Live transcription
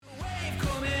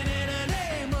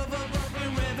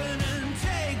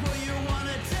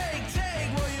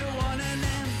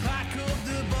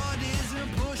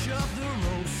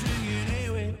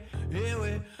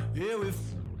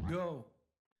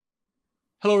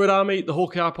Hello Red Army, the Whole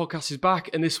KR podcast is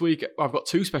back, and this week I've got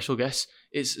two special guests.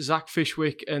 It's Zach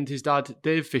Fishwick and his dad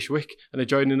Dave Fishwick, and they're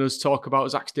joining us to talk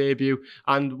about Zach's debut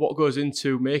and what goes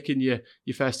into making your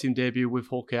first team debut with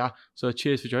Whole KR. So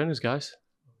cheers for joining us, guys.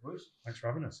 Thanks for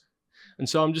having us. And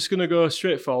so I'm just going to go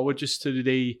straight forward just to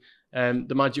the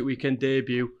Magic Weekend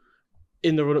debut.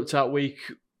 In the run-up to that week,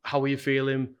 how were you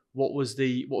feeling? What was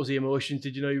the emotions?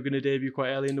 Did you know you were going to debut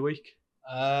quite early in the week?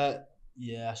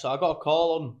 Yeah, so I got a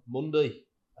call on Monday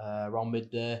around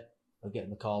midday. I was getting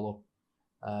the call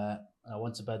up. And I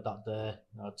went to bed that day.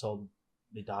 I told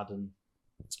my dad and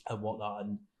whatnot,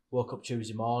 and woke up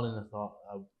Tuesday morning and I thought,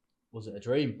 was it a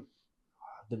dream?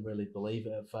 I didn't really believe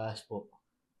it at first, but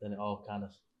then it all kind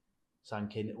of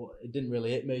sank in. It didn't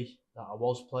really hit me that I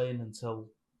was playing until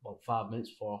about 5 minutes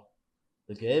before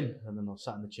the game, and then I was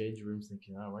sat in the changing room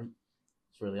thinking, all right,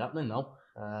 it's really happening now.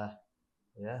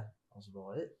 Yeah, that was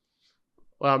about it.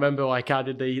 Well, I remember I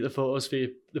did the photos for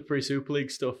the pre-Super League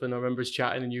stuff, and I remember us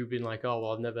chatting and you being like, oh,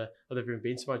 well, I've never even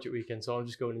been to Magic Weekend, so I'm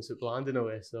just going into it blind in a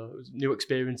way. So it was a new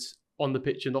experience on the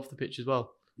pitch and off the pitch as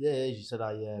well. Yeah, as you said,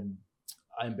 I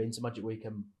hadn't been to Magic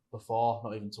Weekend before,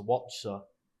 not even to watch, so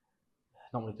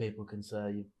not many people can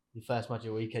say your first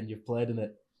Magic Weekend you've played in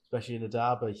it, especially in a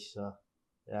derby, so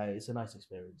yeah, it's a nice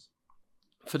experience.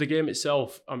 For the game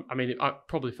itself, I mean, it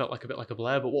probably felt like a bit like a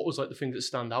blur, but what was like the things that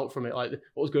stand out from it? Like,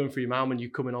 what was going through your mind when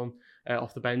you coming on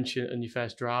off the bench and your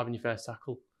first drive and your first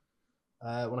tackle?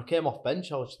 When I came off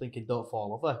bench, I was thinking, don't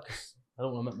fall over, because I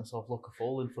don't want to make myself look a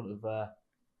fool in front of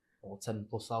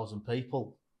 10,000+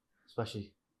 people,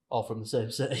 especially all from the same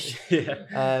city.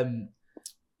 Yeah.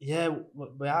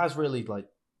 My eyes really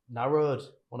narrowed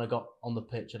when I got on the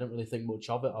pitch. I didn't really think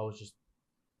much of it. I was just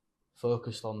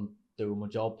focused on doing my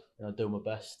job, doing my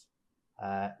best,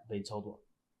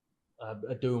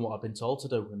 doing what I've been told to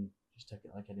do, and just take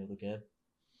it like any other game.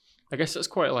 I guess that's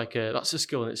quite that's a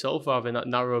skill in itself, having that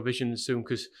narrow vision soon,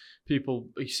 because people,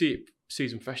 you see it,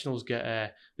 seasoned professionals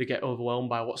they get overwhelmed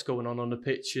by what's going on the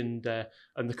pitch and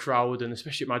the crowd, and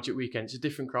especially at Magic Weekend, it's a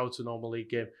different crowd to a normal league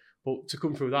game. But to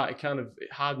come through that,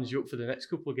 it hardens you up for the next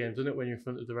couple of games, doesn't it, when you're in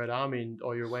front of the Red Army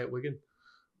or you're away at Wigan?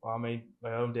 Well, I mean,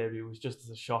 my own debut was just as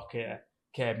a shock here.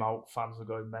 Came out, fans were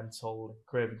going mental,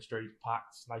 Craven Street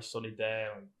packed, nice sunny day,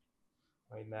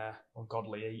 and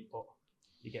ungodly heat, but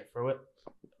you get through it.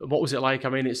 What was it like? I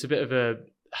mean, it's a bit of a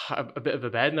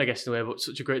burden, I guess, in a way, but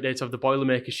such a great day to have the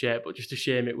Boilermaker shirt, but just a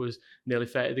shame it was nearly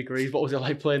 30 degrees. What was it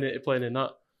like playing in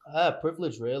that?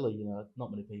 Privilege, really.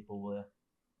 Not many people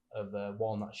have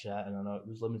worn that shirt, and I know it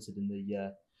was limited in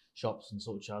the shops and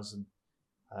such as, and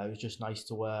it was just nice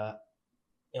to wear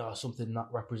something that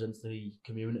represents the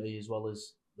community as well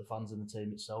as the fans and the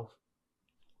team itself.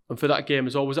 And for that game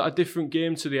as well, was that a different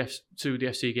game to the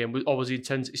FC game, or was the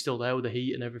intensity still there with the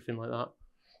heat and everything like that?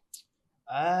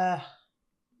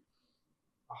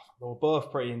 They were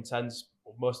both pretty intense.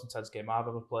 Most intense game I've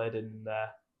ever played in.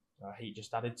 Heat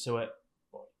just added to it,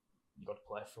 but you got to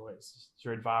play through it. It's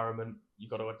your environment. You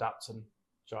got to adapt and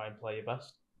try and play your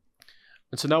best.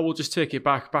 And so now we'll just take it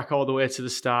back all the way to the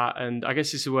start, and I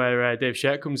guess this is where Dave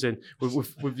Shirt comes in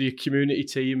with the community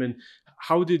team. And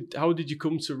how did you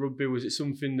come to rugby? Was it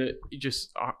something that you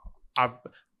just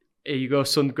here you go,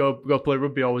 son, go play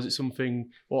rugby, or was it something?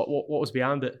 What was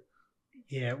behind it?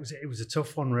 Yeah, it was a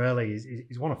tough one, really.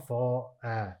 He's one of four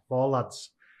lads,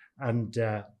 and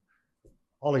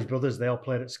all his brothers, they all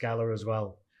played at Scala as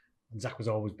well. And Zach was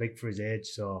always big for his age,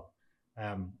 so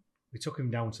we took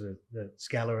him down to the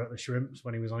Scala at the Shrimps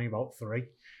when he was only about 3,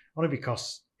 only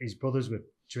because his brothers were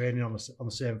training on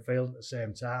the same field at the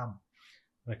same time.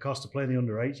 And of course, to play in the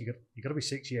under-8s, you got to be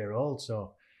 6-year-old.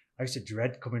 So I used to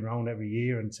dread coming round every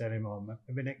year and telling him, oh,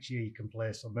 maybe next year you can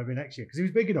play some, maybe next year. Because he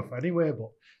was big enough anyway,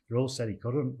 but the rules said he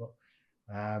couldn't. But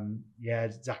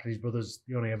Zach and his brothers,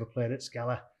 they only ever played at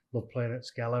Scala, loved playing at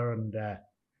Scala, and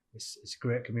it's a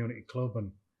great community club.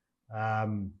 And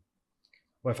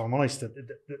well, if I'm honest,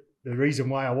 the reason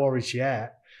why I wore his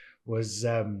shirt was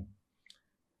a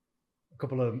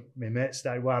couple of my mates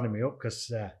started winding me up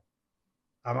because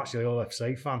I'm actually an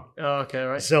FC fan. Oh, okay,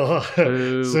 right. So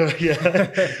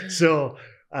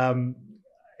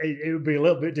it would be a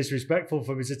little bit disrespectful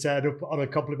for me to turn up on a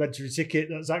complimentary ticket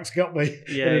that Zach's got me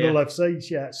in an FC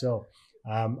shirt. So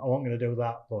I wasn't going to do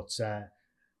that. But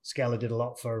Scala did a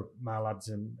lot for my lads,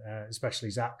 and especially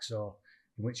Zach. So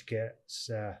in which case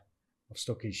I've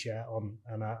stuck his shirt on,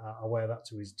 and I wear that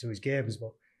to his games.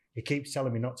 But he keeps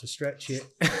telling me not to stretch it.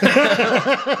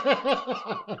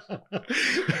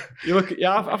 You look,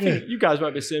 I think you guys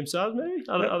might be the same size, maybe.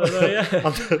 I don't know. Yeah,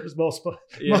 There's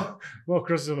more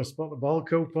crosses on a spot the ball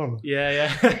coupon.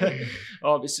 Yeah.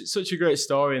 Oh, it's such a great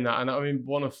story in that, and I mean,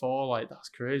 1 of 4, like that's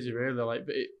crazy, really. Like,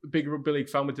 big rugby league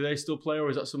family. Do they still play, or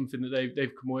is that something that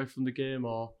they've come away from the game,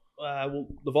 or? Well,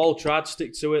 they've all tried to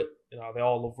stick to it. You know, they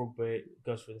all love rugby. It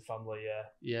goes through the family.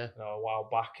 Yeah. You know, a while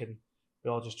back, and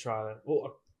we all just try to.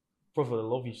 Well, brotherly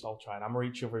love used to all try and hammer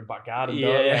each other in back garden.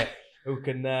 Yeah. Who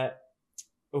can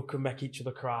make each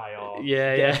other cry or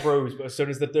get a bruise, but as soon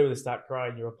as they do, they start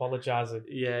crying. You're apologising.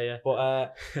 Yeah.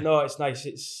 But no, it's nice.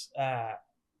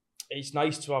 It's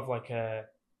nice to have like a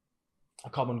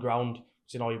common ground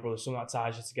between all your brothers, something that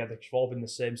ties you together. You've all been in the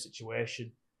same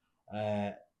situation,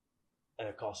 and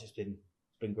of course, it's been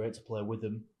great to play with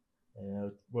them.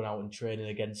 Run out and training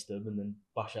against them, and then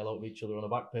bash hell out of each other on a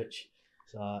back pitch.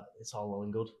 So it's all well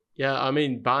and good. Yeah, I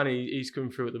mean, Barney, he's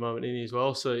coming through at the moment, isn't he, as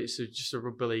well? So it's just a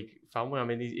rugby league family. I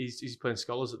mean, he's playing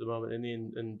Scholars at the moment, isn't he?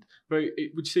 And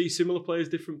would you say similar players,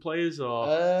 different players,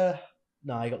 or?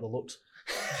 No, he got the looks.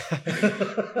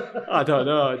 I don't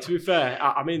know. To be fair,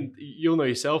 I mean, you'll know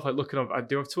yourself. Like looking on, I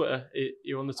do have Twitter.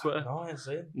 You're on the Twitter? No, I ain't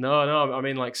seen. No. I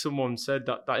mean, like someone said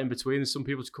that in between, some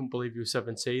people just couldn't believe you were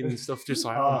 17 and stuff. Just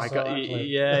like, oh my god,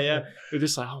 yeah. They're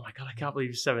just like, oh my god, I can't believe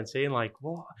you're 17. Like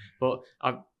what? But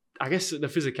I guess the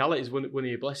physicality is one of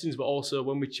your blessings, but also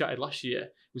when we chatted last year,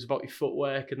 it was about your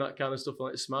footwork and that kind of stuff, and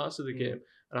like the smarts of the game.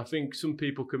 And I think some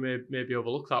people can maybe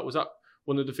overlook that. Was that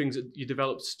one of the things that you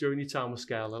developed during your time with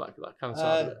Scala, that kind of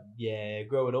side of it? Yeah,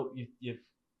 growing up, if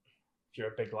you're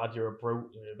a big lad, you're a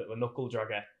brute, you're a bit of a knuckle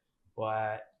dragger.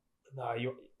 But I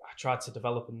tried to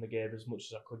develop in the game as much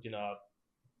as I could,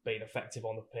 being effective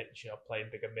on the pitch, playing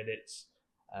bigger minutes,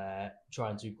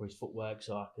 trying to increase footwork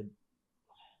so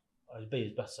I'd be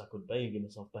as best as I could be and give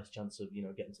myself best chance of,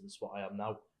 getting to the spot I am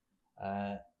now.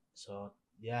 So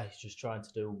yeah, it's just trying to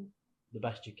do the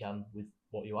best you can with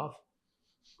what you have.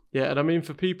 Yeah, and I mean,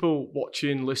 for people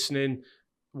watching, listening,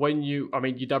 your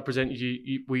dad presented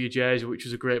you with your jersey, which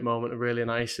was a great moment and really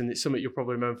nice, and it's something you'll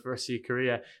probably remember for the rest of your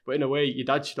career. But in a way, your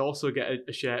dad should also get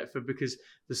a shirt because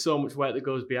there's so much work that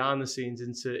goes behind the scenes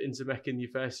into making your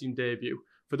first team debut.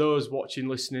 For those watching,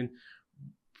 listening,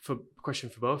 for question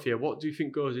for both of you, what do you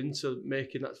think goes into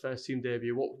making that first team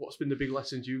debut? What's been the big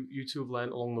lessons you two have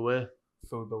learned along the way?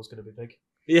 Food bill's going to be big.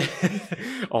 Yeah,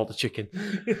 all the chicken.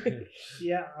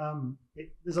 Yeah,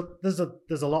 there's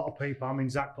a lot of people. I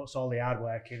mean, Zach puts all the hard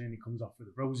work in and he comes off with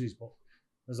the bruises, but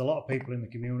there's a lot of people in the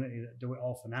community that do it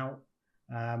all for now,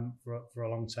 for a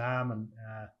long time, and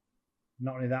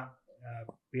not only that,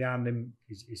 behind him,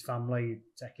 his family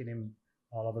taking him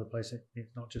all over the place.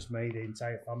 It's not just me; the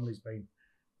entire family's been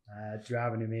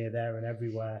driving him here, there, and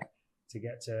everywhere to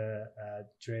get to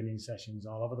training sessions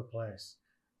all over the place.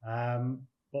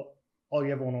 But all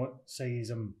you ever want to see is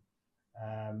him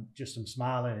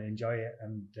smiling and enjoy it,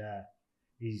 and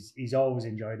he's always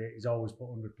enjoyed it. He's always put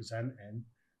 100% in,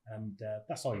 and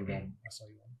that's all you want. That's all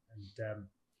you want. And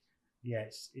yeah,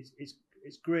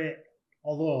 it's great.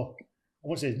 Although I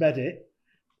won't say he's made it,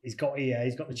 he's got here.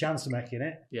 He's got the chance of making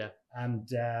it. Yeah. And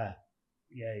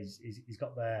he's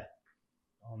got there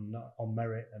on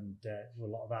merit and with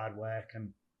a lot of hard work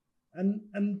and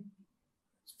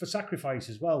for sacrifice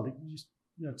as well. Just,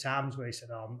 times where he said,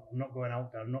 "Oh, I'm not going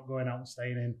out there. I'm not going out and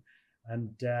staying in,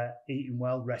 and eating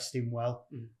well, resting well."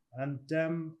 And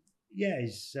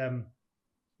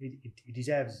he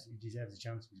deserves the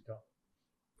chance he's got.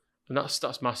 And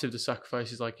that's massive. The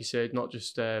sacrifices, like you said, not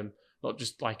just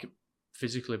like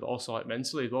physically, but also like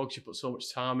mentally as well, because you put so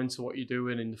much time into what you're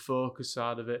doing and the focus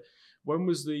side of it. When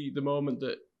was the moment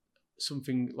that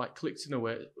something like clicked in a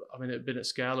way? I mean, it had been at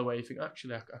Scala where you think,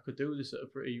 actually, I could do this at a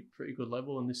pretty good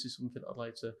level, and this is something I'd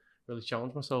like to really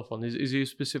challenge myself on. Is there a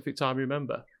specific time you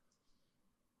remember?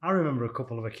 I remember a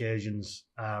couple of occasions.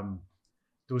 There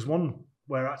was one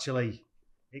where actually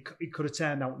it could have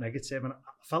turned out negative, and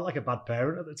I felt like a bad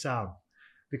parent at the time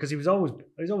because he was always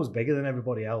bigger than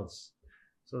everybody else.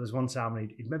 So there's one time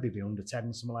he'd maybe be under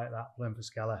 10, something like that, playing for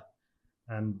Scala,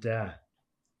 and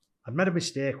I'd made a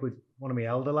mistake with one of my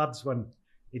elder lads when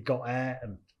he'd got air,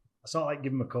 and I sort of like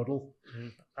give him a cuddle,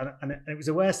 and it was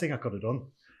the worst thing I could have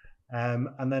done.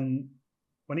 And then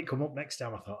when it come up next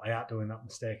time, I thought I ain't doing that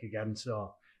mistake again.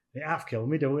 So it half killed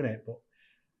me doing it, but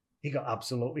he got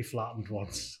absolutely flattened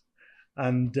once.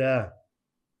 And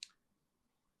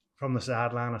from the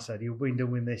sideline, I said, "You've been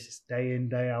doing this day in,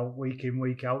 day out, week in,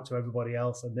 week out to everybody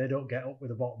else, and they don't get up with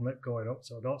the bottom lip going up.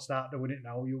 So don't start doing it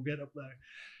now. You'll get up there."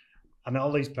 And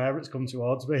all these parents come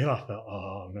towards me, and I thought,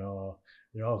 "Oh no,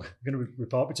 going to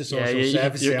report me to Yeah, social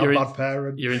services, say I'm a bad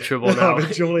parent. You're in trouble now. I'm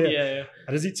in trouble here. Yeah.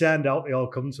 And as it turned out, they all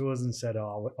come to us and said,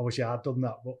 "Oh, I wish I had done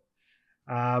that." But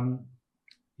I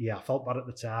felt bad at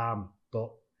the time,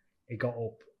 but he got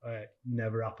up.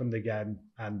 Never happened again,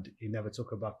 and he never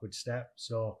took a backward step.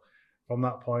 So from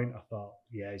that point, I thought,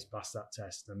 he's passed that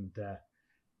test, and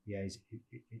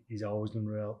he's always done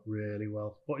really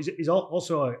well. But he's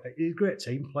also he's a great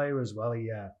team player as well.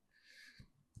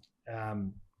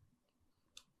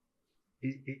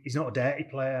 He's not a dirty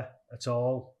player at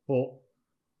all, but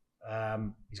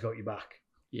he's got your back.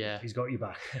 Yeah, he's got your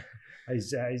back.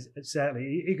 He's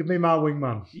certainly he could be my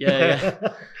wingman.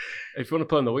 Yeah. If you want to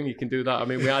play on the wing, you can do that. I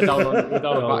mean, we're down on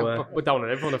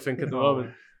everyone, I think, at the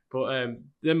moment. But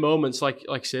the moments, like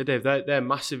I say, Dave, they're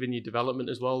massive in your development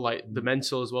as well, like the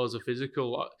mental as well as the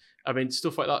physical. I mean,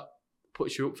 stuff like that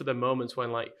puts you up for the moments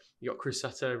when, like, you got Chris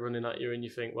Setta running at you and you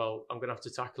think, well, I'm going to have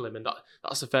to tackle him. And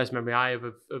that's the first memory I have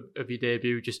of your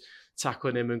debut, just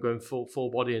tackling him and going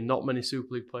full body, and not many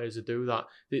Super League players would do that.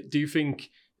 Do you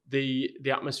think the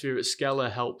atmosphere at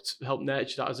Skella helped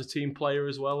nurture that as a team player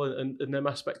as well, and them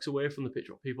aspects away from the pitch,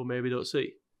 what people maybe don't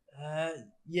see?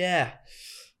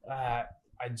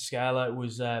 In Skella, it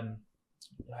was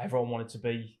everyone wanted to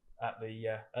be at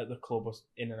the club or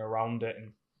in and around it,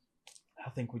 and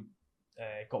I think we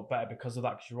got better because of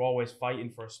that, because you're always fighting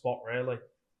for a spot, really.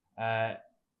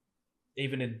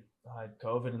 Even in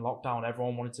COVID and lockdown,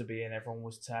 everyone wanted to be in, everyone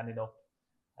was turning up,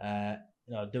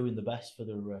 doing the best for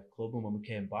the club. And when we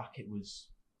came back, it was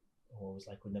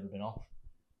like we'd never been off.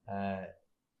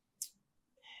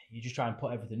 You just try and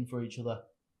put everything for each other.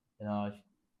 If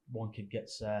one kid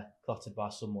gets clattered by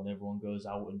someone, everyone goes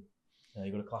out and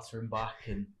you've got to clatter him back,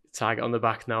 and target on the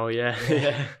back now. Yeah.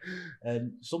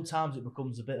 And sometimes it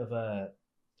becomes a bit of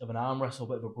an arm wrestle, a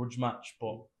bit of a grudge match.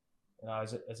 But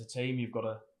as a team, you've got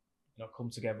to come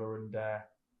together and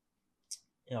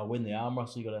win the arm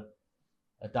wrestle. You've got to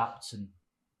adapt and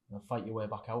fight your way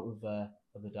back out of the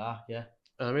dark. Yeah.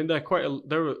 I mean, they're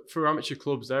for amateur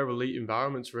clubs, they're elite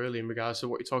environments, really, in regards to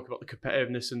what you talk about, the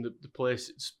competitiveness and the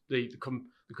places, the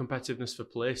competitiveness for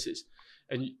places.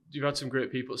 And you've had some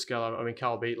great people at Skella. I mean,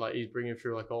 Carl Beat, like, he's bringing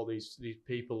through like all these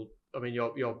people. I mean,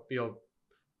 your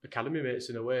academy mates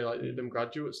in a way, like them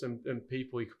graduates, them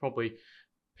people. You could probably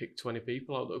pick 20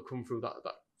 people out that have come through that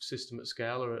system at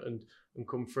Skella and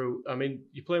come through. I mean,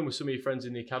 you're playing with some of your friends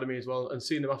in the academy as well, and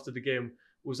seeing them after the game.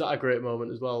 Was that a great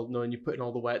moment as well, knowing you're putting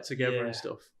all the work together and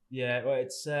stuff? Yeah, well,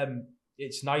 it's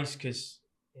nice because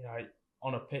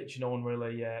on a pitch, no one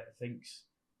really thinks,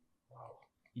 "Wow,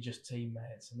 you're just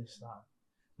teammates and this that."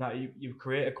 Now you've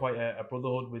created quite a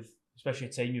brotherhood with, especially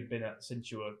a team you've been at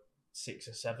since you were 6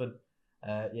 or 7.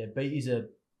 Beatty's a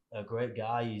great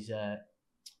guy. He's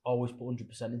always put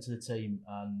 100% into the team,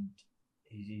 and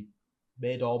he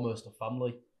made almost a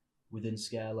family within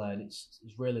Skella, and it's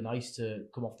really nice to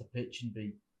come off the pitch and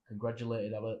be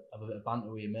congratulated, have a bit of banter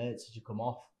with your mates as you come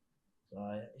off. So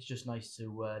it's just nice to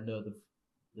know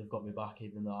they've got me back,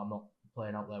 even though I'm not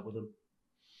playing out there with them.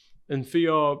 And for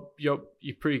your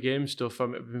pre-game stuff,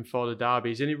 before the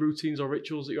derbies, any routines or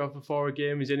rituals that you have before a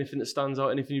game? Is there anything that stands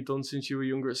out? Anything you've done since you were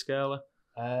younger at Skella?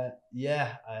 In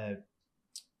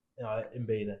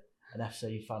being an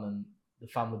FC fan and the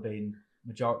family being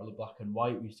majority black and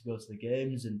white, we used to go to the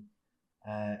games, and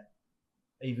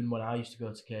even when I used to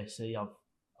go to KC,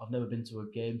 I've never been to a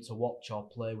game to watch or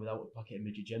play without a packet of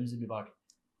midget gems in my bag.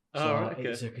 So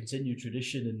it's a continued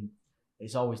tradition, and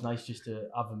it's always nice just to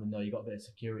have them and know you got a bit of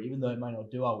security, even though it might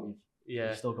not do out.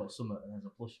 You've still got something, and as a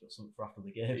plus, you've got something for after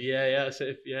the game.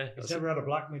 He's never had a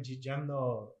black midget gem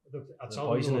though. I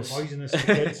told him they were poisonous to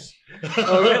kids.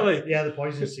 Oh really? Yeah, they're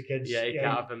poisonous to kids. Yeah, you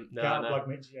can't have them. No. Black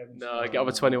midget gems. No, get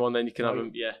over 21, then you can have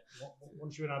them. Yeah.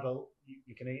 Once you're an adult,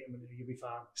 you can eat them and you'll be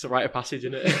fine. It's a rite of passage,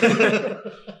 isn't it?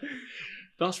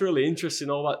 That's really interesting.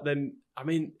 All that. Then, I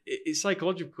mean, it's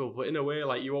psychological, but in a way,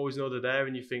 like, you always know they're there,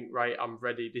 and you think, right, I'm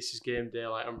ready. This is game day.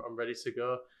 Like, I'm ready to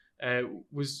go.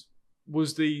 Was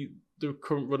the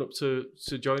current run up to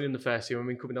joining the first team? I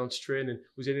mean, coming down to training,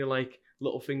 was any like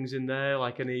little things in there,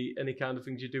 like any kind of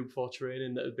things you do before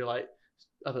training that would be like,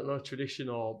 I don't know, tradition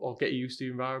or get you used to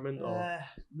the environment? Or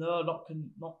no, not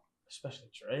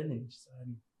especially training. It's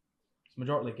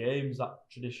majority of games, that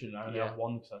tradition. I only have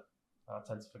one because I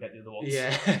tend to forget the other ones.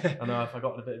 Yeah. I know if I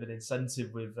got a bit of an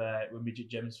incentive with midget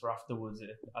gems for afterwards,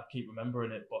 I'd keep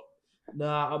remembering it. But no,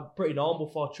 I'm pretty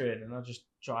normal for training. I just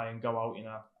try and go out,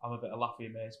 have a bit of laugh with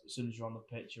your mates. But as soon as you're on the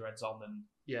pitch, your head's on and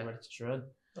you're ready to train.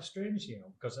 That's strange,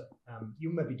 because you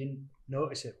maybe didn't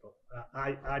notice it, but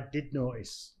I did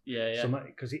notice. Yeah.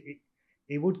 Because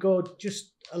it would go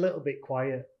just a little bit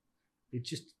quiet. It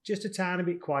just a tiny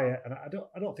bit quiet, and I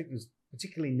don't think there's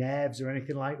particularly nerves or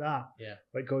anything like that. Yeah.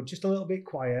 But go just a little bit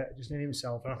quiet, just in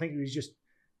himself. And I think he was just,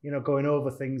 going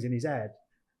over things in his head.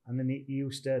 And then he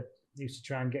used to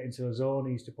try and get into the zone.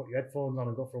 He used to put your headphones on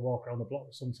and go for a walk around the block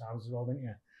sometimes as well, didn't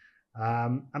you?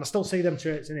 And I still see them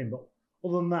traits in him. But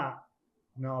other than that,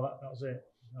 no, that was it.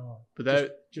 No,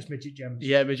 but just midget gems.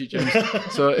 Yeah, midget gems.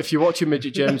 So if you're watching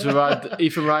midget gems, we've had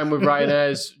Ethan Ryan with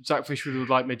Ryanair's. Zach Fishwick would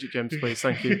like midget gems, please.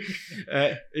 Thank you.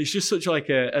 It's just such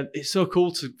it's so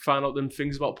cool to find out them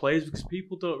things about players because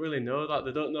people don't really know that.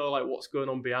 They don't know like what's going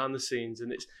on behind the scenes,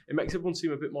 and it makes everyone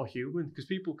seem a bit more human because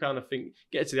people kind of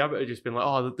get to the habit of just being like,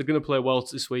 oh, they're going to play well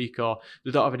this week, or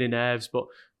they don't have any nerves. But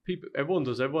everyone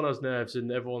does. Everyone has nerves,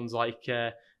 and everyone's like.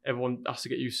 Everyone has to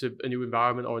get used to a new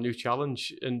environment or a new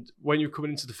challenge. And when you're coming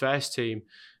into the first team,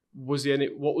 what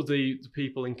were the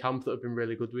people in camp that have been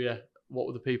really good with you? What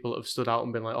were the people that have stood out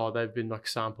and been like, oh, they've been like a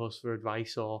signpost for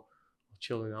advice or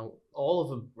chilling out? All of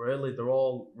them, really. They're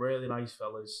all really nice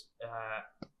fellas.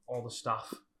 All the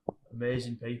staff,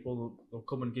 amazing people. They'll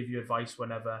come and give you advice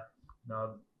whenever.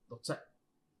 They'll take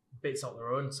bits out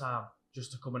their own time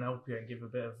just to come and help you and give a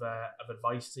bit of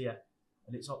advice to you.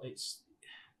 And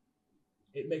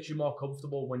it makes you more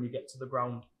comfortable when you get to the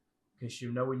ground because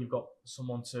when you've got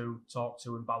someone to talk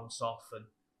to and bounce off, and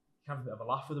you can have a bit of a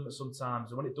laugh with them at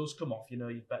sometimes. And when it does come off,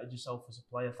 you've bettered yourself as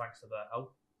a player thanks to their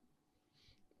help.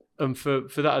 And for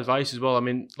that advice as well, I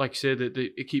mean, like you said, that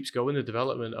it keeps going, the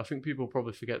development. I think people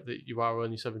probably forget that you are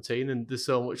only 17 and there's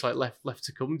so much like left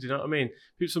to come. Do you know what I mean?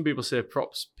 Some people say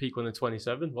props peak when they're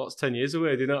 27. Well, that's 10 years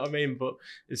away. Do you know what I mean? But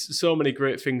it's so many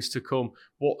great things to come.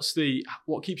 What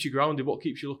keeps you grounded? What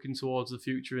keeps you looking towards the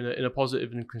future in a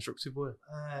positive and constructive way?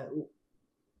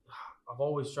 I've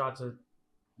always tried to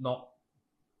not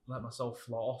let myself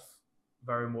float off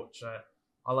very much.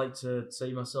 I like to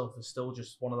see myself as still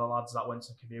just one of the lads that went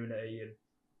to community and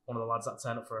one of the lads that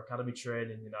turned up for academy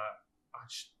training.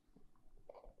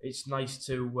 It's nice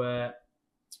to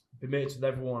be mates with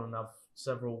everyone and have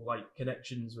several like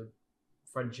connections with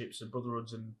friendships and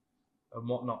brotherhoods and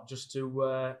whatnot, just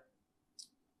to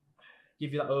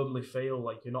give you that homely feel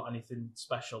like you're not anything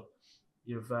special.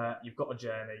 You've got a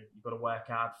journey, you've got to work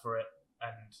hard for it,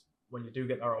 and when you do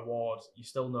get that reward, you're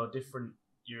still no different.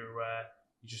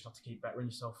 You just have to keep bettering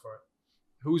yourself for it.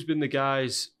 Who's been the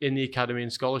guys in the academy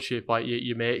and scholarship, like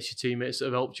your mates, your teammates that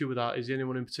have helped you with that? Is there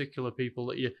anyone in particular, people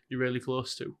that you're really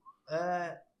close to?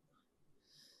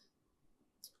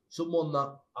 Someone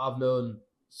that I've known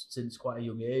since quite a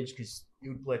young age, because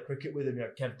you would play cricket with him,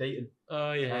 Kev Deaton.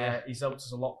 Oh, yeah. He's helped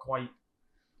us a lot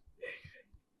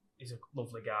he's a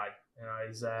lovely guy.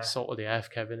 He's salt of the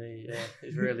earth, Kevin.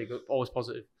 He's really good, always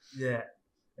positive. Yeah.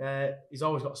 He's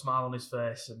always got a smile on his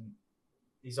face and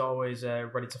he's always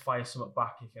ready to fire something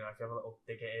back if you have a little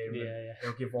dig at him.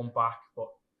 He'll give one back. But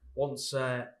once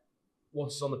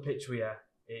it's on the pitch with you,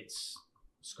 it's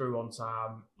screw on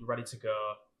time. You're ready to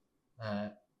go.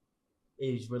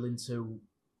 He's willing to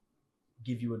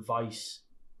give you advice,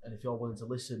 and if you're willing to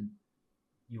listen,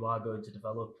 you are going to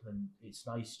develop. And it's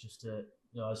nice just to,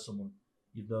 as someone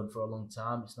you've known for a long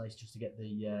time, it's nice just to get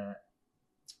the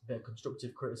bit of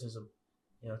constructive criticism.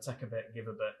 Take a bit, give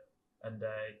a bit, and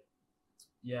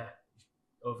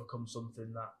overcome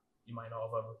something that you might not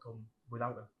have overcome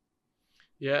without him.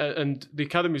 Yeah, and the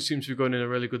academy seems to be going in a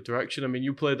really good direction. I mean,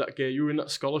 you played that game, you were in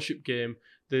that scholarship game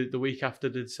the week after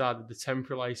they decided the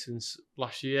temporary licence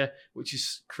last year, which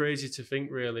is crazy to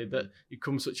think, really, that you've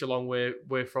come such a long way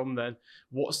from then.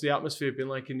 What's the atmosphere been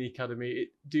like in the academy?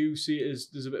 Do you see it as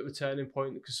there's a bit of a turning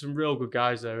point? Because some real good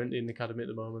guys there in the academy at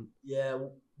the moment. Yeah,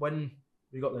 when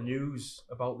we got the news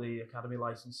about the academy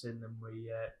licensing and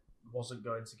we wasn't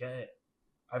going to get it,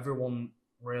 everyone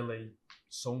really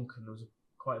sunk, and there was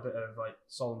quite a bit of like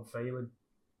solemn feeling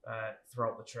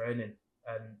throughout the training,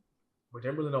 and we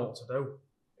didn't really know what to do.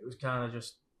 It was kind of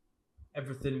just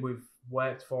everything we've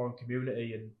worked for in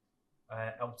community and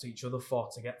helped each other for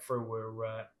to get through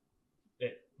where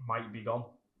it might be gone.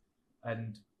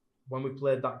 And when we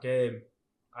played that game,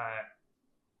 I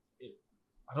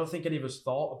don't think any of us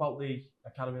thought about the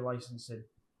academy licensing.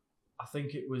 I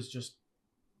think it was just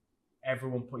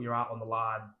everyone put your heart on the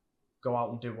line, go out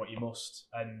and do what you must,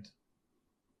 and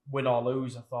win or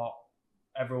lose. I thought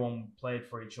everyone played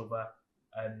for each other,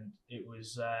 and it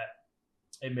was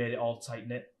it made it all tight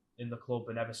knit in the club.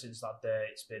 And ever since that day,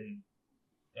 it's been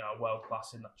world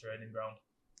class in that training ground.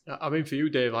 I mean, for you,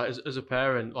 Dave, like as a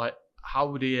parent, like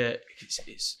how do you?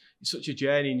 It's such a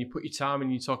journey, and you put your time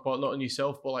and you talk about not only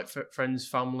yourself but like friends,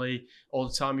 family, all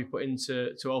the time you put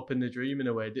into helping the dream in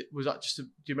a way. Was that just? Do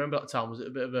you remember that time? Was it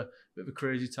a bit of a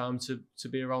crazy time to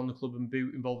be around the club and be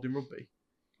involved in rugby?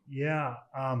 Yeah,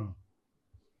 I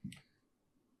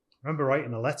remember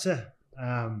writing a letter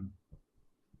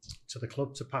to the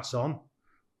club to pass on,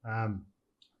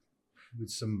 with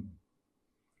some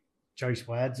choice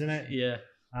words in it. Yeah.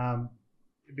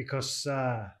 Because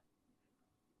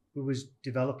we was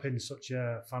developing such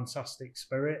a fantastic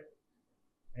spirit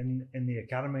in the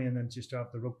academy, and then just to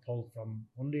have the rug pulled from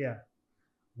under you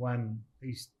when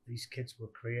these kids were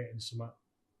creating something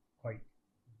quite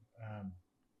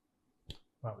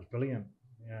that was brilliant.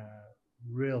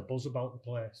 Real buzz about the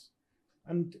place,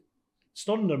 and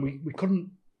stunned, and we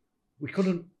couldn't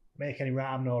make any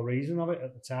rhyme nor reason of it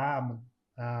at the time,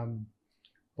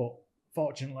 but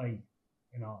fortunately,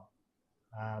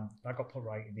 that got put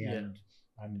right in the end,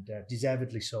 and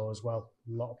deservedly so as well.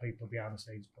 A lot of people behind the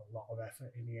scenes put a lot of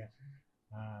effort in here,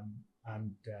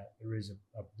 and there is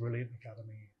a brilliant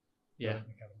academy.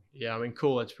 Yeah, I mean,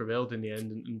 cool heads prevailed in the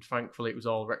end, and thankfully it was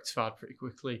all rectified pretty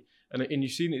quickly. And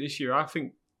you've seen it this year. I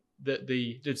think that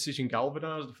the decision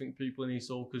galvanised, I think, people in East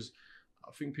Hull, because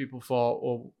I think people thought,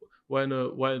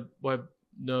 well,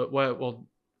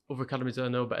 other academies are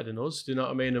no better than us. Do you know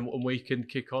what I mean? And we can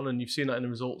kick on, and you've seen that in the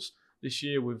results this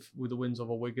year with the wins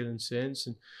over Wigan and Saints.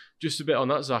 And just a bit on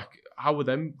that, Zach, how were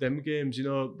them games?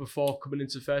 Before coming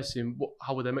into first team,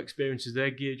 how were them experiences? They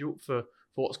geared you up for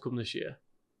what's come this year.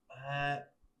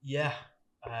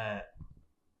 It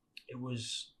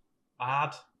was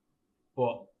hard,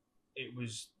 but it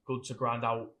was good to grind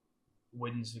out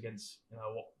wins against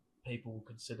what people would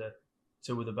consider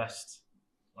two of the best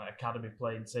academy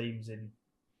playing teams in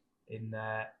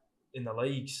the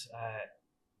leagues.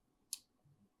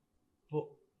 But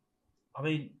I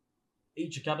mean,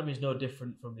 each academy is no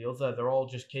different from the other. They're all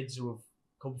just kids who have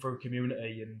come through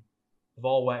community, and they've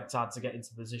all worked hard to get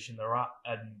into the position they're at.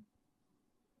 And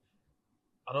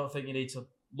I don't think you need to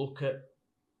look at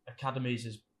academies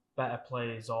as better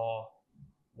players or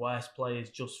worse players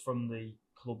just from the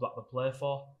club that they play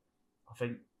for. I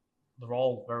think they're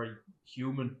all very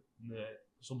human.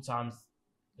 Sometimes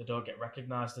they don't get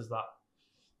recognised as that.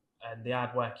 And the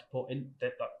hard work you put in,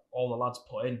 that all the lads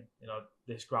put in,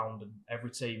 this ground, and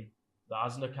every team that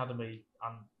has an academy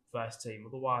and first team.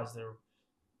 Otherwise, they're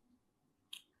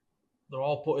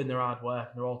all putting their hard work,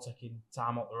 and they're all taking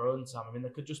time out their own time. I mean, they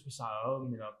could just be sat at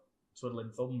home,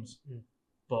 twiddling thumbs,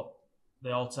 but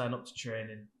they all turn up to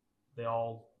training. They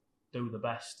all do the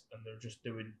best, and they're just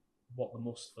doing what they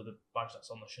must for the badge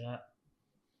that's on the shirt.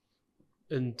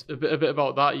 And a bit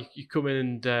about that, you come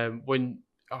in, and when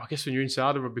you're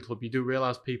inside a rugby club, you do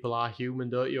realise people are human,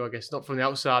 don't you? I guess not from the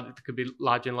outside, it could be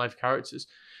large in life characters.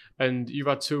 And you've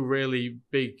had two really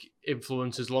big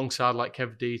influences alongside like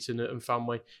Kev Deaton and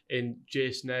family in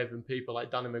Jace Nev and people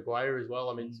like Danny Maguire as well.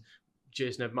 I mean,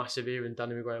 Jace Nev massive here and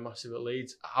Danny Maguire massive at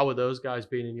Leeds. How are those guys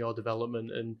been in your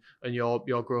development and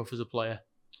your growth as a player?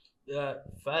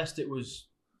 First, it was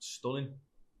stunning.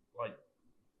 Like,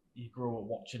 you grow up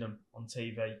watching them on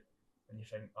TV and you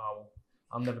think, oh,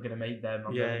 I'm never going to meet them.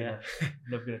 I'm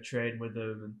never going to train with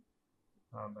them.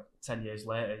 And 10 years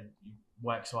later, you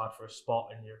work so hard for a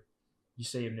spot, and you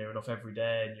see them near enough every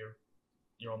day, and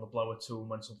you're on the blower to them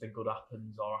when something good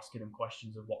happens, or asking them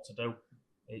questions of what to do.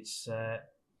 It's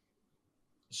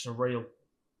surreal.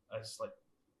 As like,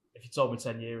 if you told me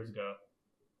 10 years ago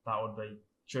that would be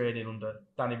training under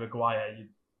Danny Maguire,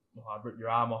 I'd rip your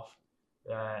arm off.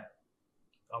 I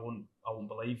wouldn't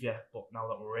believe you. But now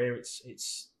that we're here,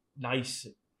 it's nice,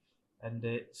 and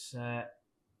it's a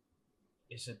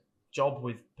job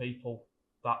with people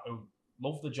that who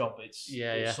love the job. It's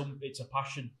a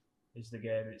passion. Is the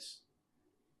game. It's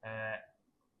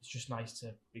just nice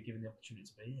to be given the opportunity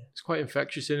to be here. It's quite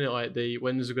infectious, isn't it? Like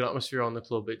when there's a good atmosphere on the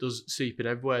club, it does seep in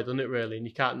everywhere, doesn't it? Really, and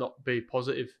you can't not be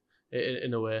positive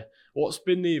in a way. What's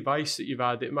been the advice that you've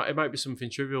had? It might be something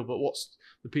trivial, but what's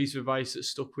the piece of advice that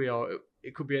stuck with you?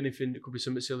 It could be anything. It could be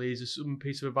something silly. Is there some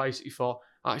piece of advice that you thought,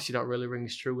 actually, that really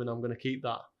rings true, and I'm going to keep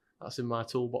that? That's in my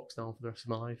toolbox now for the rest of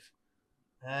my life.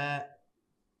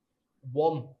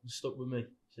 One stuck with me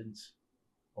since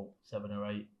 7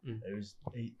 or 8. It was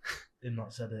him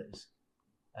that said it.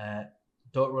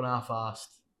 Don't run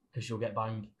half-assed because you'll get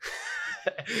banged.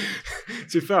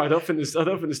 To be fair, I don't think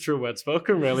there's true word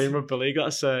spoken really in rugby league.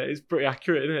 That's it's pretty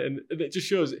accurate, isn't it? And it just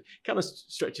shows it kind of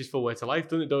stretches full way to life,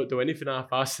 doesn't it? Don't do anything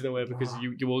half-assed in a way because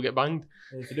you will get banged.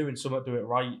 If you're doing something, do it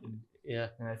right. And,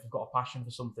 if you've got a passion for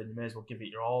something, you may as well give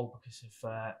it your all, because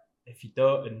if you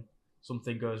don't and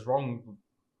something goes wrong, you've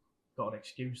got an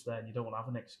excuse there, and you don't want to have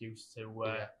an excuse to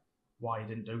why you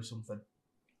didn't do something.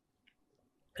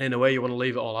 In a way, you want to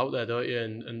leave it all out there, don't you?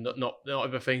 And not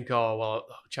ever think, oh well,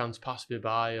 a chance passed me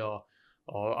by, or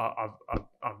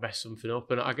I've messed something up.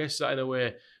 And I guess that in a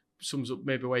way sums up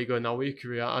maybe where you're going now with your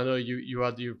career. I know you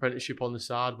had your apprenticeship on the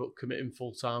side, but committing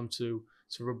full time to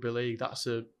to rugby league. That's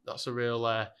a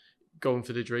real going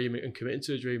for the dream and committing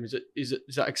to the dream. Is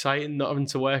that exciting? Not having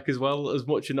to work as well as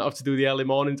much and not have to do the early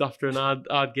mornings after an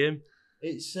hard game.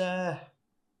 It's a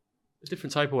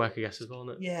different type of work, I guess, as well,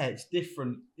 isn't it? yeah, it's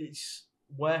different. It's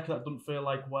work that doesn't feel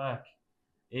like work.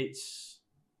 It's,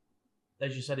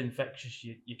 as you said, infectious.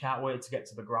 You can't wait to get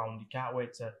to the ground. You can't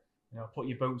wait to put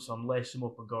your boots on, lace them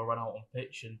up, and go run out on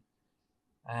pitch.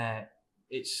 And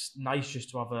it's nice just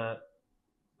to have a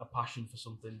passion for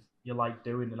something you like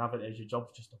doing and have it as your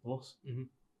job, just a plus.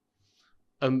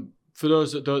 Mm-hmm. For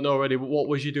those that don't know already, what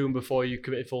was you doing before you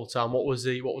committed full time? What was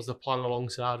the plan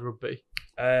alongside rugby?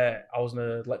 I was in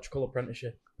an electrical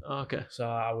apprenticeship. Oh, okay. So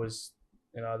I was,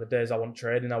 the days I went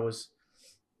trading, I was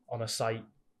on a site,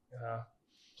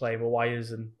 playing with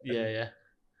wires and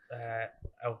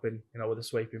helping, with the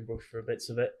sweeping brush for bits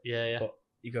of it. Yeah. But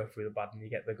you go through the bad and you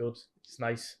get the good. It's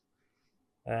nice.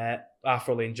 I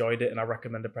thoroughly enjoyed it, and I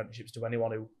recommend apprenticeships to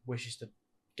anyone who wishes to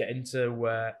get into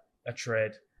a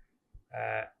trade.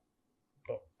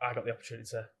 But I got the opportunity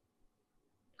to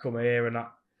come here, and I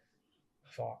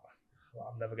thought,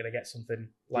 I'm never going to get something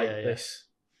like this.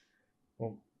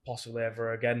 Well, possibly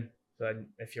ever again. Then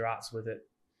if you're arts with it,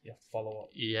 you have to follow what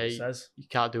it says. You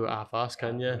can't do it half-assed,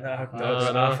 can you? No,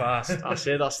 half-assed. I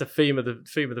say that's the theme of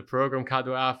the program. Can't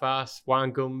do it half-assed.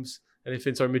 Wine gums,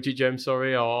 anything. Sorry, midget gem.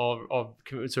 Sorry, or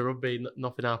commitment to rugby.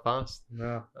 Nothing half-assed.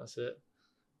 No, that's it.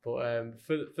 But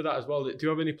for that as well, do you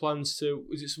have any plans to?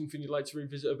 Is it something you'd like to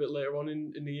revisit a bit later on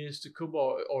in the years to come,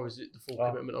 or is it the full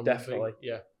commitment on definitely?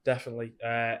 Yeah, definitely.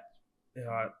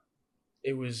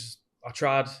 It was. I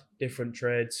tried different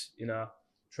trades,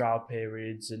 trial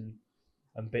periods and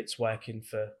bits working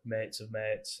for mates of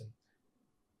mates, and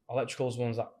electrical's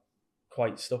ones that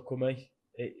quite stuck with me.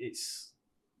 It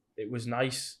was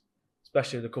nice,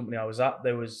 especially the company I was at.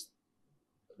 There was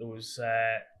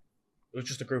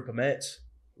just a group of mates.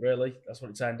 Really, that's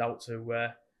what it turned out to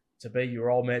be. You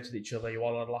were all mates with each other. You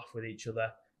all had a laugh with each other.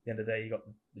 At the end of the day, you got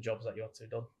the jobs that you had to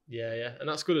done. Yeah, and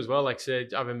that's good as well. Like I say,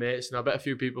 having mates, and I bet a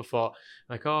few people thought,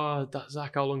 like, oh, that's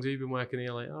Zach, how long's he been working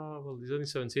here? Like, oh, well, he's only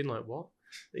 17. Like, what?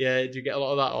 Yeah, do you get a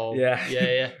lot of that? Or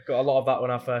yeah. Got a lot of that when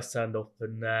I first turned up,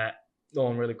 and no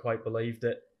one really quite believed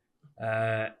it.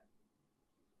 But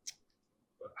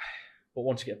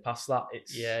once you get past that,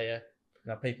 it's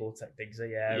people will take digs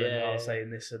and all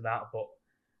saying this and that, but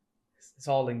it's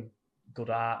all in good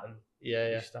art, and you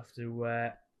just have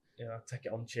to take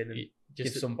it on chin and give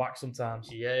some back sometimes.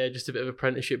 Yeah, just a bit of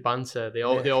apprenticeship banter. They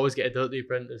always get it, don't the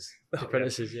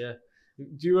apprentices? Yeah.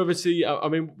 Do you ever see? I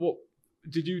mean, what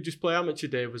did you just play amateur,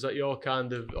 Dave? Was that your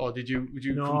kind of, or would you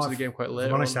come to the game quite late? To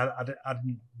be honest, I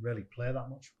didn't really play that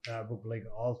much rugby league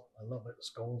at all. A little bit of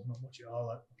schools, not much at all.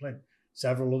 I played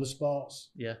several other sports.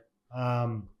 Yeah.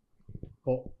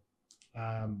 But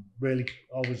really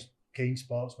always keen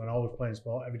sportsman, always playing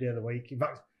sport every day of the week. In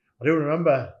fact, I do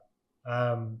remember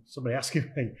somebody asking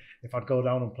me if I'd go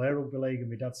down and play rugby league, and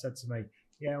my dad said to me,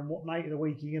 yeah, and what night of the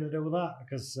week are you going to do that?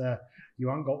 Because you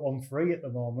haven't got one free at the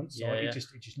moment, so it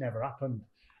just never happened.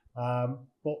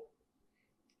 But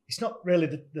it's not really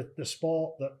the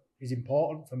sport that is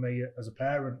important for me as a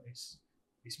parent.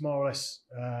 It's more or less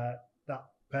that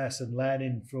person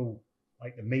learning through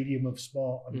like the medium of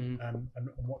sport and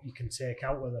what you can take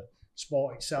out of the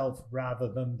sport itself rather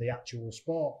than the actual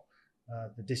sport,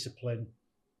 the discipline,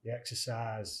 the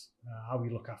exercise, how you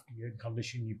look after you and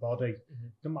condition your body.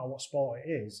 No matter what sport it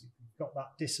is, if you've got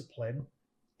that discipline,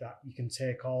 that you can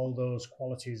take all those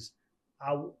qualities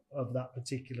out of that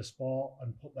particular sport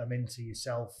and put them into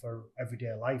yourself for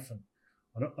everyday life,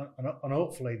 and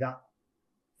hopefully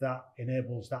that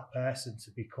enables that person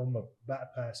to become a better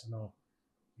person, or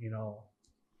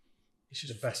it's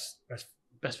just the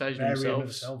best version of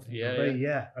himself.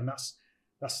 Yeah, and that's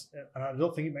and I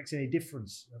don't think it makes any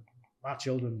difference. My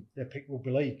children, they pick rugby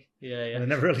league, and they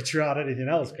never really tried anything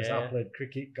else because I played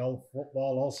cricket, golf,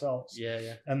 football, all sorts.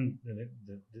 And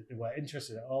they weren't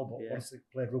interested at all. But once they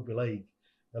played rugby league,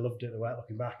 they loved it. They weren't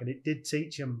looking back, and it did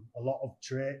teach them a lot of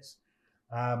traits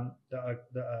that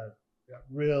are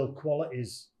real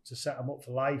qualities to set them up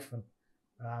for life.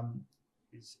 And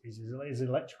his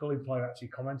electrical employer actually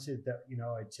commented that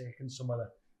I'd taken some of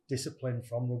the discipline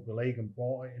from rugby league and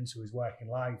brought it into his working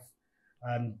life,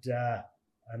 and that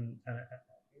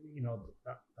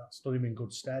stood him in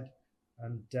good stead,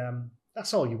 and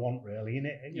that's all you want, really,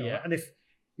 innit? And if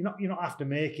you're not after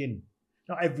making,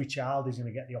 not every child is going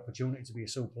to get the opportunity to be a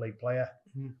Super League player,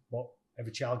 but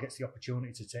every child gets the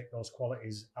opportunity to take those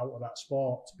qualities out of that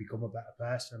sport to become a better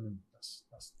person, and that's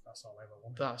That's all I ever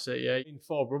wanted. That's it, yeah. In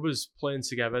four brothers playing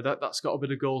together, that's got to be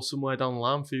the goal somewhere down the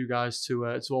line for you guys to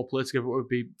all play together. It would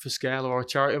be for scale or a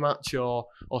charity match or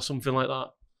something like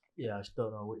that. Yeah, I just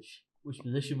don't know which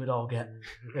position we'd all get.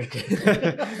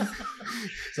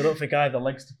 So I don't think I have the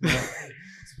legs to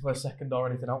play second or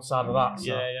anything outside of that.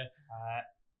 So,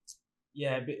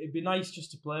 it'd be nice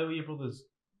just to play with your brothers.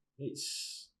 It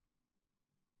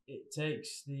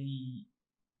takes the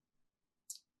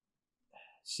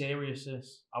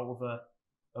seriousness out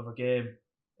of a game.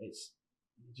 It's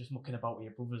just mucking about with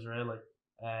your brothers, really.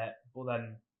 But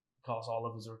then, of course, all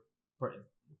of us are pretty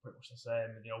much the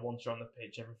same. You know, once you're on the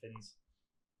pitch, everything's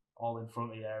all in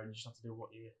front of you, and you just have to do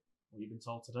what you've been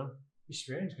told to do. It's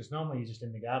strange because normally you're just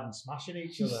in the garden smashing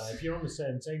each other. If you're on the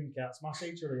same team, you can't smash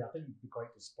each other. I think you'd be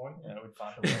quite disappointed. Yeah, we'd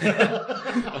find a way.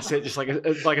 That's it, just like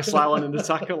a sly one in the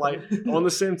tackle. Like, I'm on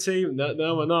the same team.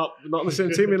 No, we're not. We're not on the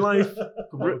same team in life.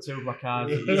 Come out with two black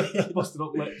eyes, busted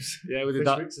up lips. Yeah, we did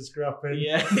that. Fishwick's are scrapping.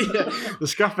 Yeah. They're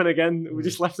scrapping again. We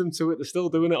just left them to it. They're still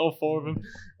doing it, all four of them,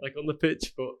 like on the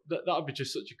pitch. But that'd be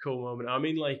just such a cool moment. I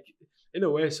mean, like, in a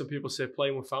way, some people say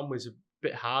playing with families are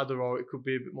bit harder, or it could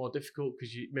be a bit more difficult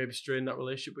because you maybe strain that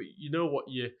relationship, but you know what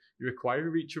you require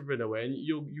of each other in a way, and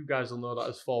you guys will know that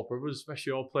as four brothers,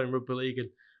 especially all playing rugby league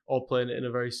and all playing it in a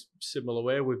very similar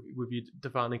way with your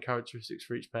defining characteristics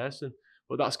for each person.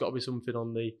 But that's got to be something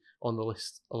on the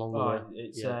list along the way.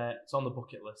 It's on the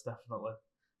bucket list, definitely.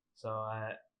 So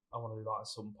I want to do that at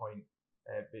some point.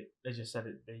 But as you said,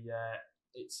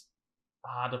 it's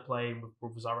harder playing with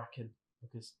brothers, I reckon,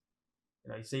 because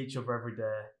you see each other every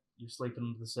day. You're sleeping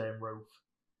under the same roof,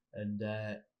 and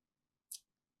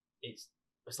it's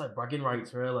like bragging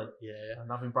rights, really. Yeah. And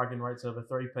having bragging rights over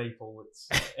three people,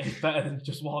 it's better than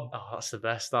just one. Oh, that's the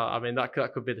best. I mean, that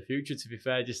could be the future. To be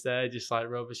fair, just like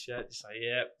Rover's shirt, just like,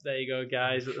 yeah, there you go,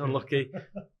 guys. Unlucky.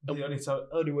 The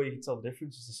only way you can tell the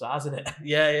difference is the size of it.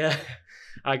 Yeah.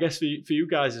 I guess for you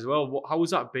guys as well. How has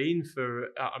that been for?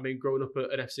 I mean, growing up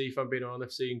an FC fan, being around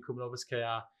FC and coming over to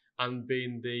KR. And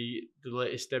being the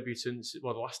latest debutant, the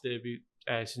last debut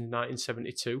since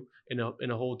 1972 in a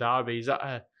whole derby, is that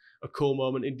a cool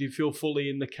moment? And do you feel fully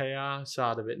in the KR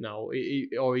side of it now,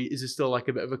 or is there still like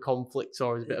a bit of a conflict,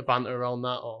 or is a bit of banter around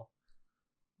that? Or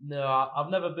no,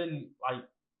 I've never been like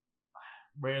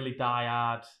really die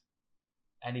hard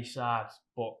any side,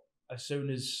 but as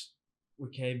soon as we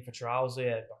came for trials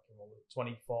here back in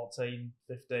 2014,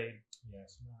 15,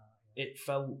 yes, it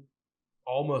felt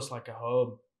almost like a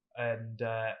home. And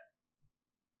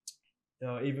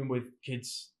even with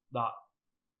kids that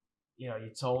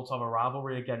you're told to have a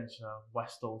rivalry against,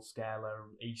 Westall, Scaler,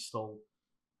 Eastall,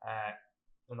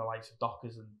 and the likes of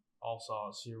Dockers and all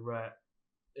sorts. It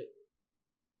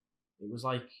was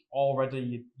like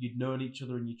already you'd known each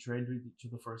other and you trained with each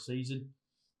other for a season,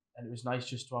 and it was nice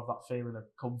just to have that feeling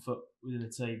of comfort within the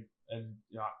team. And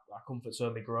that comfort's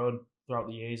only grown throughout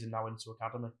the years and now into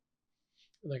academy.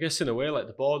 And I guess in a way, like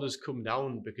the borders come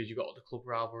down because you've got the club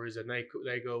rivalries, and they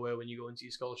go away when you go into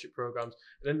your scholarship programs,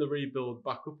 and then the rebuild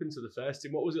back up into the first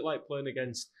team. What was it like playing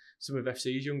against some of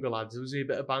FC's younger lads? Was there a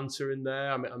bit of banter in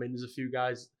there? I mean, there's a few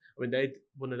guys. I mean,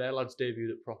 one of their lads debuted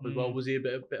at Prop as well. Was he a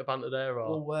bit of banter there?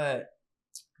 Or? Well,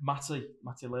 Matty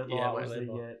Laidlaw was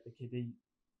the kid.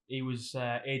 He was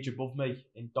age above me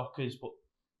in Dockers, but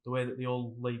the way that the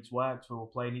old leagues worked, we were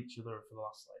playing each other for the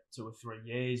last 2 or 3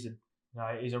 years, and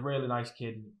he's a really nice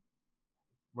kid.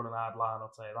 Running a hard line,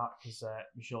 I'll tell you that, because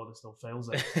my shoulder still feels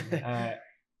it.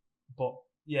 But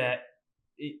yeah,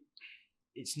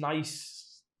 it's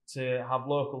nice to have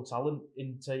local talent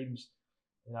in teams.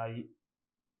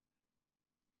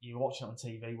 You're watching it on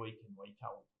TV week in, week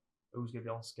out. Who's going to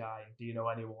be on Sky? Do you know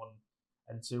anyone?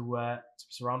 And to be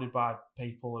surrounded by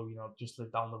people who just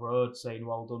live down the road, saying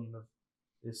well done.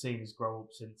 They've seen us grow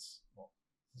up since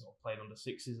playing under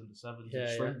sixes, under sevens, and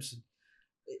shrimps.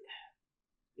 Yeah.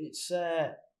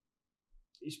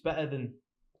 It's better than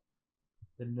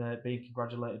being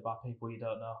congratulated by people you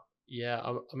don't know. Yeah,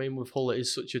 I mean, with Hull, it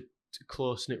is such a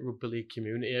close-knit rugby league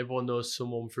community. Everyone knows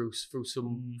someone from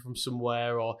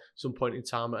somewhere or some point in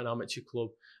time at an amateur club,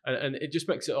 and it just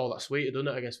makes it all that sweeter, doesn't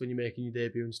it? I guess when you're making your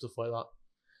debut and stuff like that.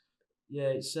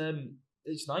 Yeah, it's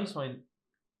nice. I mean,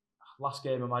 last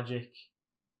game of Magic,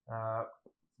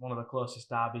 one of the closest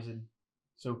derbies in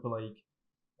Super League.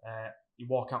 You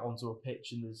walk out onto a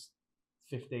pitch and there's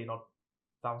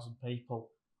 15,000 people,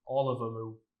 all of them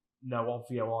who know of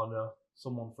you or know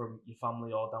someone from your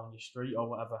family or down your street or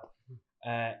whatever.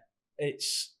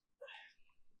 It's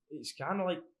kind of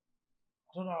like,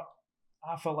 I don't know,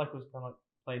 I felt like it was kind of like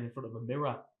playing in front of a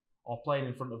mirror or playing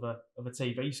in front of a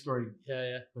TV screen.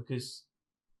 Yeah. Because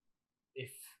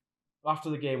if after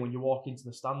the game, when you walk into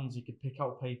the stands, you could pick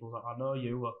out people like, I know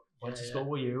you, or went to school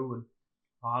with you, and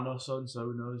I know so and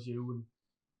so knows you,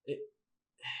 and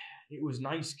it was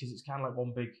nice because it's kind of like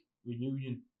one big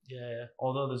reunion. Yeah.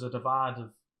 Although there's a divide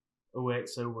of who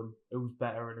hates who and who's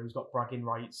better and who's got bragging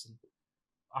rights, and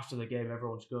after the game,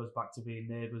 everyone just goes back to being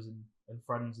neighbours and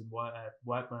friends and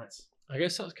workmates. I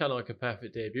guess that's kind of like a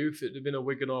perfect debut. If it had been a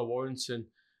Wigan or Warrington,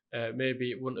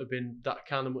 maybe it wouldn't have been that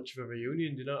kind of much of a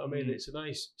reunion. Do you know what I mean? It's a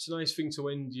nice thing to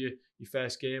end your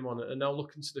first game on, and now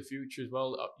looking to the future as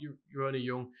well. You're only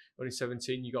young, only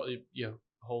 17. You got your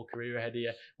whole career ahead of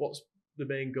you. What's the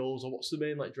main goals, or what's the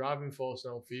main like driving force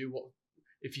now for you? What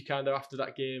if you kind of after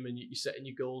that game and you're setting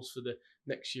your goals for the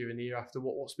next year and the year after?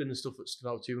 What's been the stuff that stood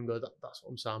out to you and go, that's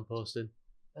what I'm signposting?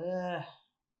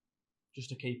 Just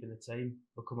to keep in the team,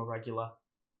 become a regular,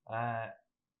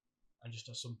 and just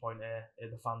at some point hear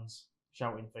the fans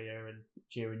shouting for you and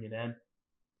cheering your name.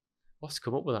 What's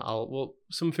come up with that, Al? Well,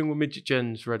 something with midget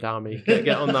gems, Red Army. Get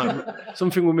on that.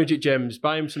 Something with midget gems.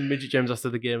 Buy him some midget gems after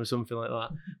the game or something like that.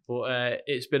 But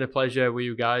it's been a pleasure with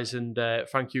you guys, and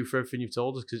thank you for everything you've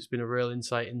told us, because it's been a real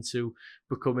insight into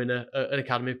becoming an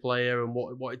academy player and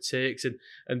what it takes,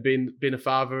 and being a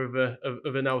father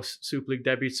of a now Super League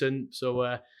debutant.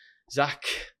 So, Zach,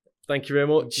 thank you very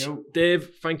much. Thank you.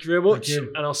 Dave, thank you very much. Thank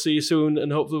you. And I'll see you soon,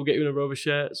 and hopefully we'll get you in a Rover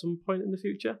shirt at some point in the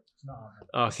future. It's not happening.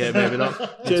 Okay, maybe not.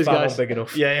 Cheers, It's far guys. more big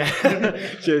enough.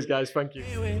 Yeah. Cheers, guys. Thank you.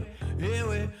 Here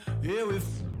we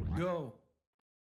go.